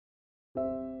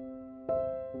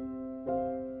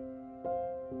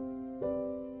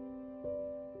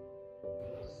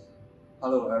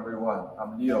Hello everyone,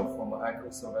 I'm Leo from the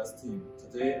IECHO team.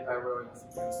 Today I will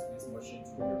introduce this machine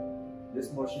to you.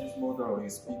 This machine's model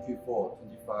is BK4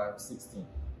 2516.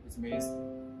 It means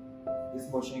this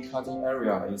machine cutting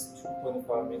area is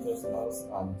 2.5 meters long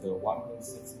and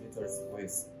 1.6 meters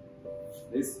width.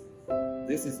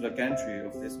 This is the gantry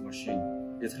of this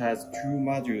machine. It has two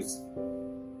modules,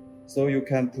 so you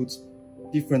can put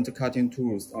different cutting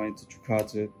tools on it to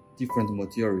cut different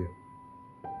material.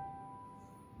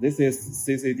 This is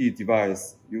CCD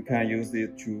device. You can use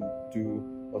it to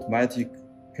do automatic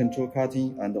control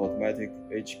cutting and automatic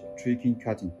edge tracking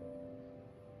cutting.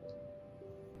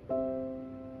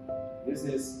 This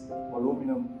is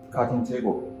aluminum cutting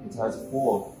table. It has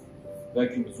 4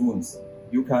 vacuum zones.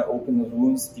 You can open the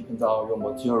zones depending on your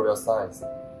material size.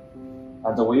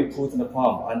 And we put the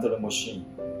pump under the machine.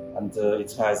 And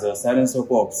it has a silencer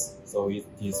box, so it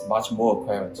is much more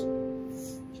quiet.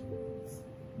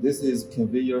 This is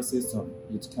conveyor system.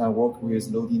 It can work with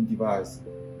loading device,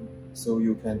 so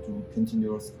you can do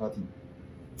continuous cutting.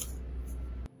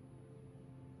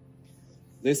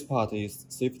 This part is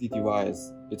safety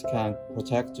device. It can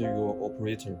protect your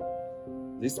operator.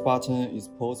 This button is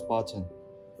pause button.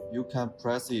 You can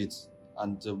press it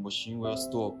and the machine will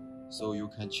stop, so you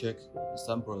can check the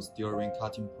samples during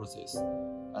cutting process.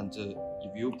 And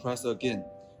if you press again,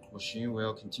 machine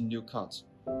will continue cut.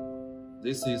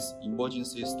 This is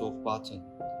emergency stop button.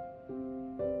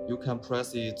 You can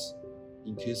press it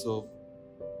in case of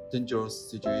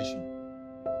dangerous situation.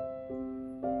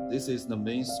 This is the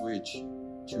main switch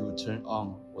to turn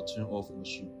on or turn off the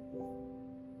machine.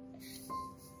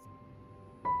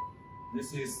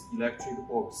 This is electric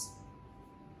box.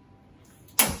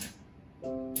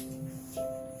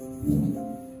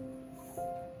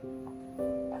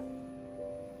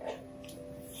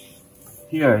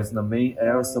 Here is the main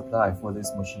air supply for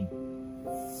this machine.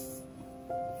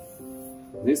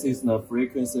 This is the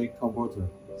frequency converter,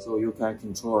 so you can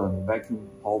control the vacuum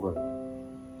power.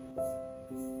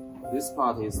 This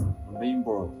part is the main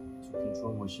board to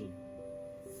control machine.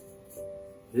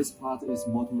 This part is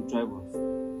motor driver.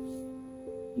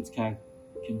 It can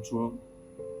control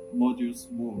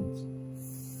modules movement.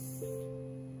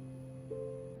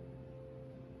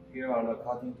 Here are the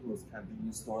cutting tools can be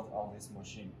installed on this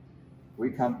machine. We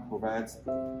can provide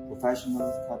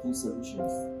professional cutting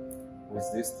solutions with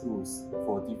these tools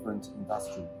for different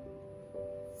industries.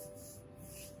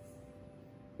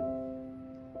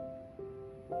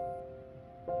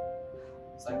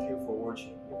 Thank you for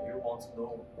watching. If you want to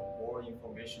know more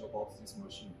information about this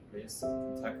machine, please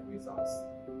contact with us.